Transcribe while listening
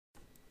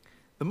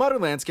The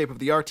modern landscape of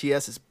the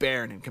RTS is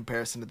barren in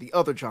comparison to the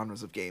other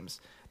genres of games.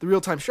 The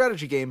real-time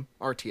strategy game,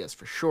 RTS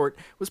for short,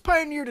 was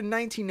pioneered in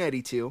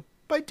 1992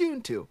 by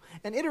Dune 2,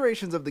 and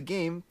iterations of the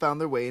game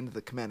found their way into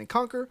the Command &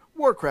 Conquer,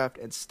 Warcraft,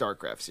 and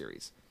StarCraft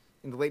series.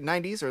 In the late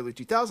 90s, early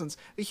 2000s,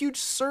 a huge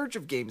surge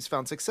of games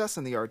found success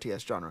in the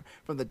RTS genre,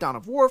 from the Dawn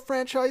of War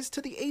franchise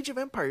to the Age of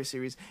Empires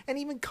series, and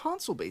even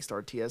console-based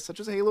RTS such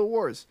as Halo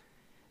Wars.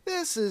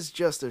 This is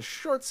just a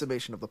short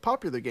summation of the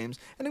popular games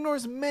and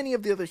ignores many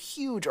of the other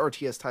huge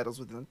RTS titles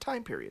within the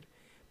time period.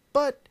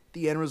 But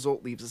the end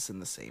result leaves us in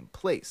the same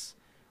place.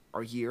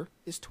 Our year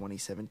is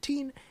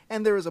 2017,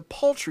 and there is a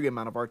paltry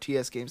amount of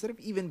RTS games that have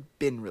even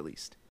been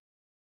released.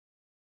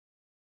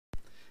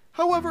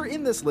 However,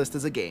 in this list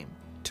is a game,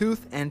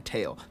 Tooth and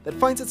Tail, that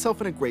finds itself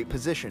in a great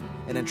position,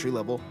 an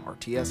entry-level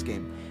RTS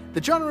game.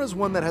 The genre is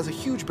one that has a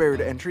huge barrier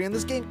to entry, and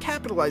this game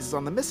capitalizes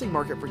on the missing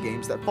market for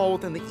games that fall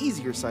within the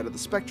easier side of the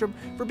spectrum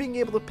for being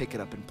able to pick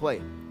it up and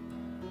play.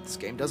 This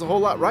game does a whole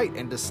lot right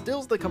and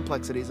distills the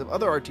complexities of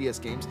other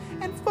RTS games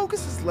and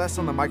focuses less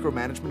on the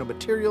micromanagement of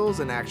materials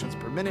and actions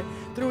per minute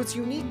through its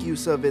unique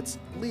use of its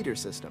leader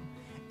system.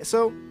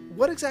 So,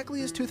 what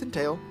exactly is Tooth and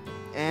Tail,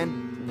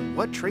 and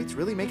what traits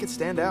really make it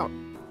stand out?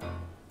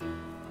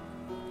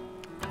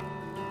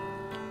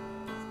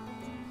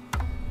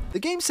 The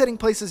game setting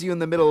places you in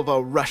the middle of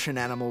a Russian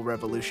animal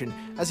revolution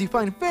as you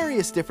find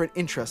various different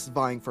interests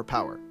vying for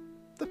power.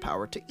 The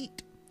power to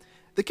eat.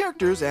 The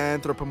characters,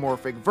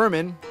 anthropomorphic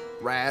vermin,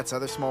 rats,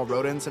 other small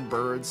rodents, and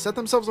birds, set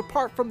themselves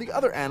apart from the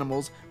other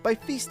animals by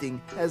feasting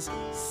as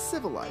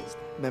civilized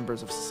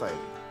members of society.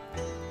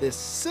 This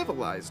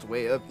civilized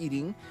way of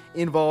eating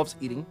involves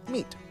eating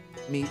meat.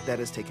 Meat that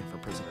is taken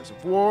from prisoners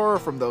of war, or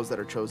from those that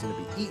are chosen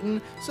to be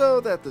eaten,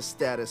 so that the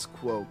status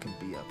quo can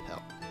be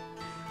upheld.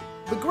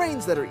 The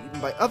grains that are eaten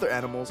by other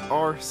animals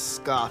are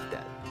scoffed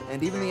at,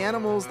 and even the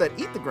animals that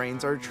eat the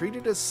grains are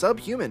treated as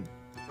subhuman,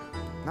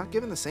 not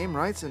given the same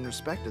rights and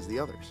respect as the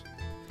others.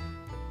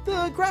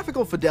 The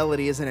graphical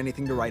fidelity isn't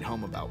anything to write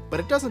home about, but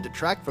it doesn't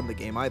detract from the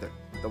game either.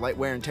 The light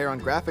wear and tear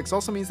on graphics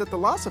also means that the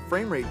loss of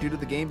frame rate due to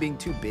the game being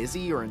too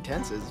busy or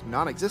intense is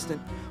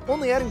non-existent,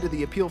 only adding to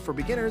the appeal for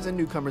beginners and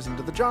newcomers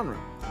into the genre.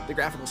 The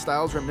graphical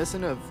style is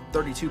reminiscent of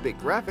 32-bit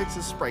graphics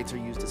as sprites are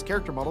used as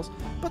character models,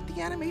 but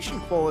the animation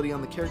quality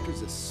on the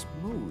characters is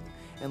smooth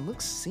and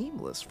looks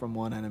seamless from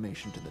one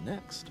animation to the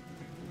next.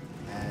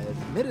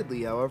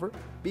 Admittedly, however,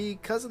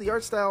 because of the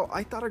art style,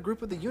 I thought a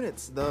group of the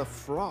units, the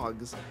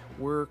frogs,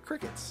 were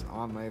crickets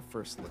on my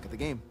first look at the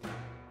game.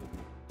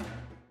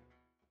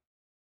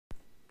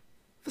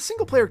 The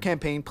single-player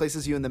campaign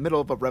places you in the middle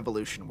of a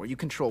revolution where you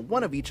control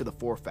one of each of the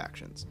four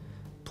factions.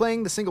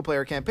 Playing the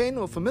single-player campaign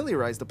will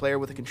familiarize the player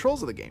with the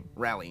controls of the game,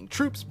 rallying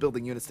troops,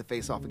 building units to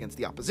face off against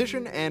the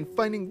opposition, and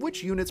finding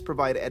which units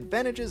provide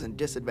advantages and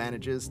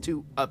disadvantages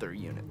to other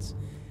units.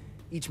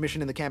 Each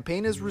mission in the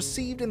campaign is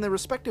received in the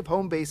respective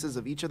home bases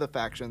of each of the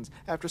factions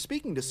after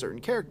speaking to certain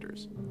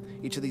characters.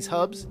 Each of these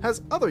hubs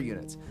has other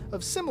units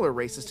of similar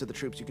races to the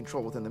troops you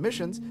control within the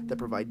missions that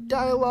provide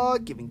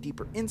dialogue, giving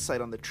deeper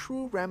insight on the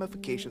true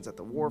ramifications that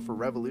the war for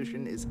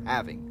revolution is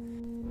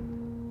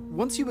having.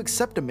 Once you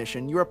accept a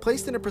mission, you are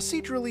placed in a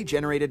procedurally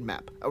generated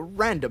map, a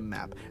random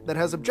map, that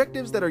has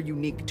objectives that are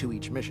unique to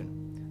each mission.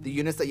 The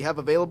units that you have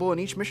available in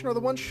each mission are the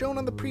ones shown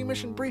on the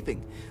pre-mission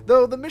briefing.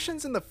 Though the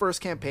missions in the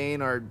first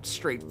campaign are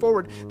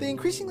straightforward, they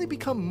increasingly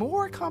become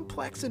more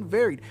complex and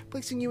varied,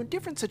 placing you in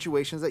different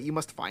situations that you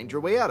must find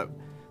your way out of.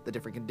 The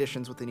different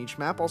conditions within each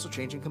map also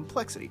change in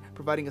complexity,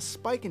 providing a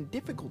spike in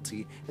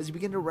difficulty as you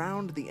begin to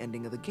round the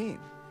ending of the game.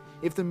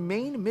 If the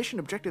main mission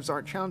objectives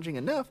aren't challenging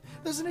enough,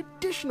 there's an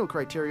additional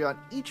criteria on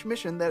each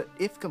mission that,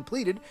 if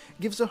completed,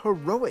 gives a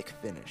heroic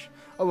finish,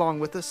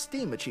 along with a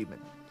Steam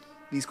achievement.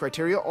 These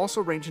criteria also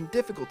range in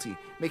difficulty,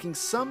 making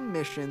some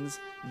missions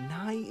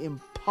nigh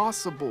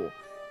impossible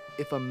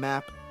if a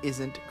map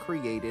isn't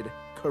created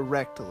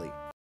correctly.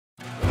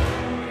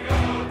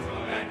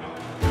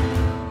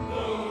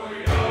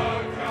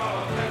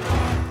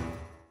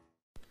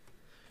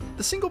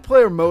 The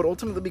single-player mode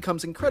ultimately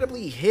becomes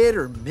incredibly hit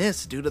or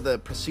miss due to the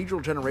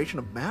procedural generation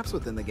of maps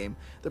within the game.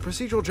 The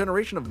procedural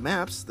generation of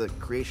maps, the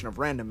creation of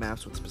random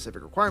maps with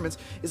specific requirements,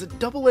 is a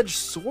double-edged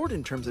sword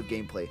in terms of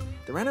gameplay.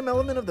 The random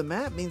element of the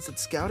map means that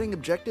scouting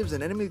objectives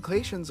and enemy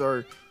locations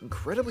are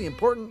incredibly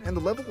important, and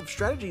the level of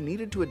strategy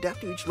needed to adapt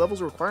to each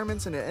level's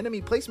requirements and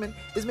enemy placement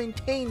is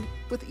maintained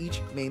with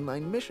each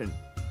mainline mission.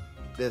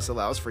 This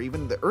allows for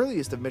even the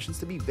earliest of missions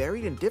to be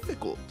varied and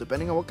difficult,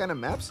 depending on what kind of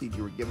map seed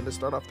you were given to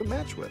start off the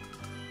match with.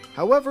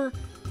 However,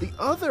 the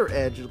other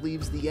edge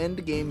leaves the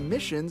endgame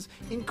missions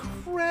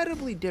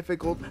incredibly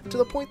difficult to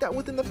the point that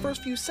within the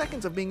first few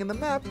seconds of being in the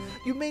map,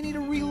 you may need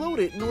to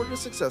reload it in order to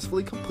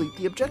successfully complete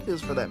the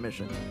objectives for that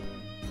mission.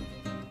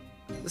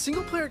 The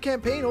single-player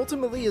campaign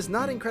ultimately is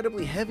not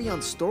incredibly heavy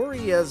on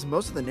story, as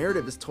most of the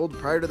narrative is told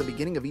prior to the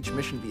beginning of each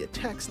mission via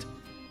text.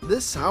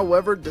 This,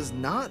 however, does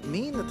not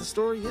mean that the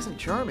story isn't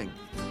charming.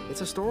 It's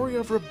a story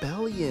of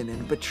rebellion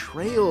and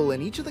betrayal,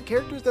 and each of the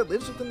characters that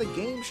lives within the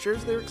game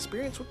shares their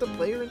experience with the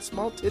player in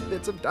small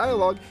tidbits of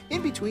dialogue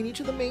in between each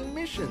of the main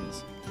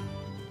missions.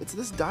 It's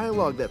this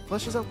dialogue that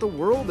fleshes out the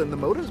world and the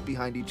motives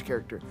behind each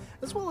character,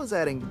 as well as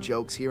adding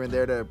jokes here and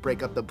there to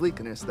break up the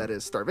bleakness that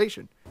is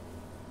starvation.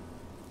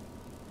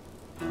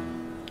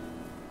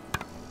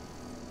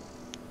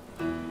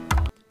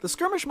 The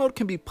skirmish mode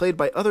can be played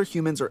by other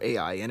humans or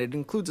AI, and it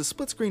includes a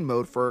split-screen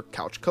mode for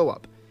couch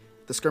co-op.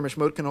 The skirmish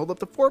mode can hold up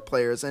to 4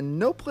 players, and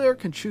no player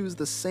can choose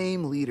the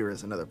same leader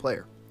as another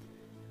player.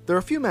 There are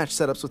a few match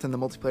setups within the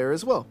multiplayer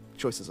as well.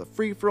 Choices of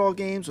free-for-all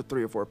games with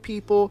 3 or 4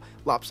 people,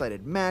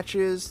 lopsided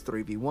matches,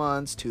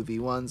 3v1s,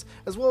 2v1s,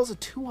 as well as a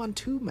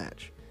 2-on-2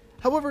 match.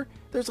 However,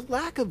 there's a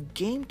lack of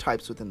game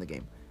types within the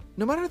game.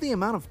 No matter the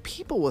amount of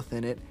people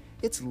within it,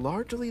 it's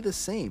largely the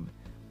same.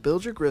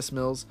 Build your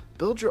gristmills,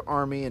 build your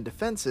army and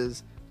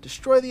defenses,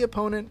 destroy the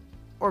opponent,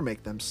 or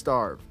make them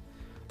starve.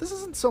 This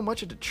isn't so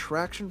much a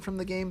detraction from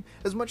the game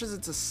as much as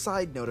it's a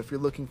side note if you're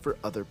looking for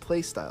other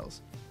playstyles.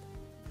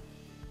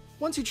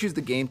 Once you choose the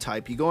game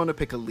type, you go on to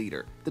pick a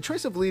leader. The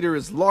choice of leader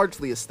is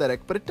largely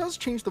aesthetic, but it does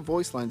change the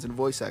voice lines and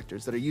voice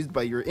actors that are used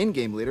by your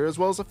in-game leader, as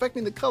well as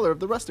affecting the color of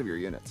the rest of your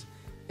units.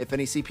 If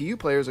any CPU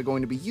players are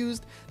going to be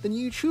used, then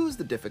you choose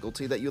the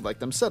difficulty that you'd like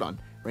them set on,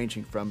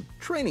 ranging from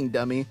training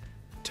dummy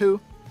to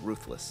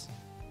ruthless.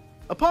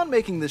 Upon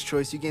making this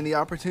choice, you gain the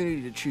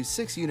opportunity to choose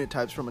 6 unit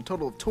types from a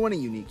total of 20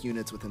 unique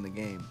units within the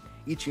game.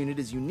 Each unit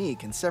is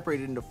unique and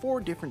separated into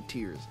 4 different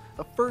tiers: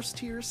 a first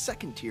tier,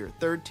 second tier,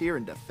 third tier,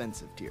 and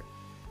defensive tier.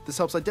 This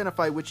helps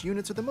identify which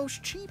units are the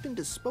most cheap and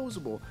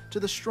disposable to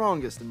the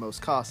strongest and most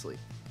costly.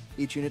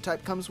 Each unit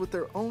type comes with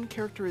their own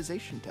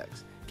characterization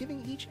text,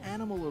 giving each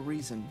animal a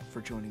reason for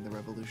joining the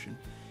revolution.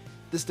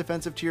 This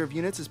defensive tier of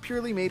units is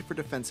purely made for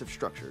defensive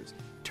structures: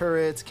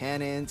 turrets,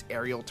 cannons,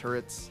 aerial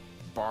turrets,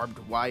 barbed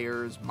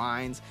wires,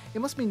 mines.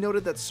 It must be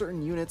noted that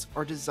certain units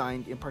are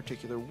designed in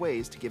particular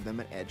ways to give them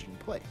an edge in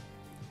play.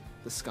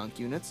 The skunk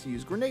units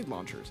use grenade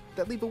launchers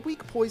that leave a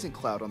weak poison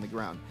cloud on the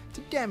ground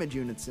to damage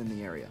units in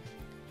the area.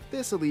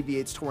 This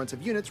alleviates torrents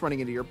of units running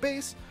into your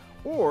base,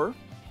 or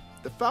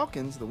the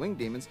falcons, the winged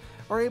demons,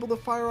 are able to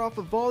fire off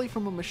a volley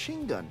from a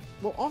machine gun,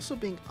 while also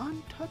being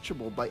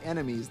untouchable by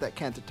enemies that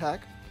can't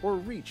attack or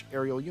reach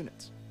aerial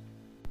units.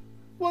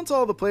 Once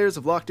all the players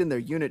have locked in their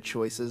unit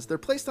choices, they're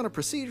placed on a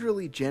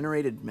procedurally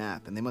generated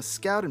map, and they must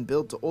scout and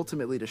build to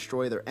ultimately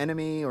destroy their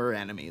enemy or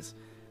enemies.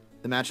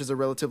 The matches are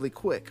relatively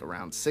quick,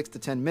 around 6 to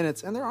 10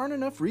 minutes, and there aren't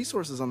enough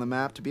resources on the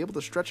map to be able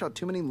to stretch out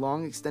too many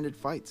long extended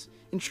fights,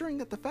 ensuring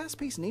that the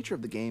fast-paced nature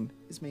of the game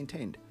is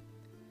maintained.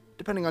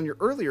 Depending on your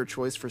earlier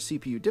choice for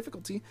CPU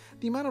difficulty,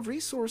 the amount of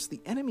resource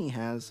the enemy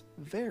has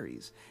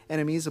varies.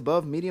 Enemies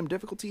above medium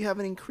difficulty have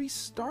an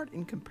increased start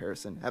in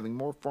comparison, having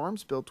more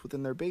farms built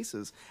within their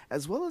bases,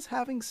 as well as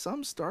having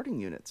some starting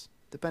units,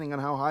 depending on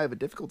how high of a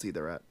difficulty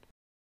they're at.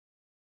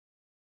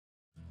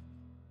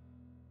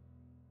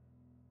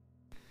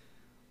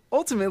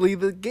 Ultimately,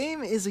 the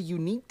game is a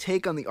unique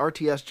take on the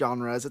RTS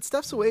genre as it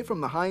steps away from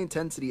the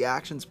high-intensity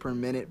actions per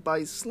minute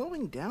by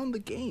slowing down the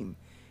game.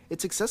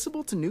 It's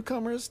accessible to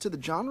newcomers to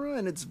the genre,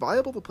 and it's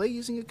viable to play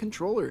using a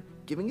controller,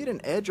 giving it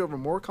an edge over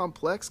more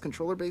complex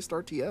controller-based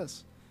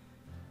RTS.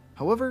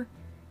 However,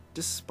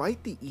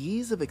 despite the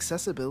ease of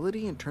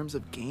accessibility in terms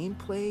of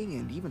gameplay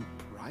and even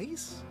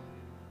price,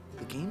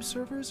 the game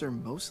servers are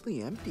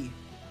mostly empty.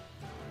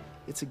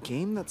 It's a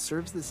game that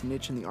serves this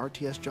niche in the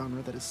RTS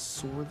genre that is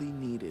sorely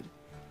needed.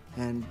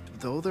 And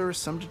though there are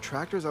some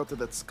detractors out there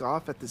that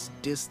scoff at this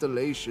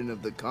distillation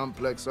of the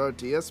complex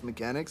RTS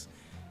mechanics,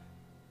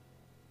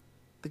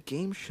 the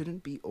game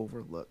shouldn't be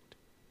overlooked.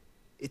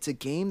 It's a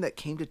game that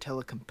came to tell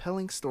a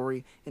compelling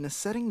story in a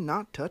setting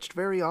not touched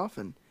very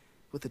often,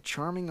 with a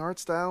charming art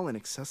style and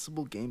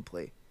accessible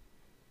gameplay.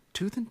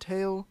 Tooth and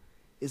Tail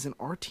is an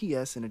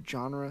RTS in a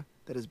genre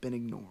that has been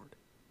ignored.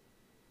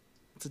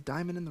 It's a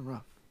diamond in the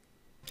rough.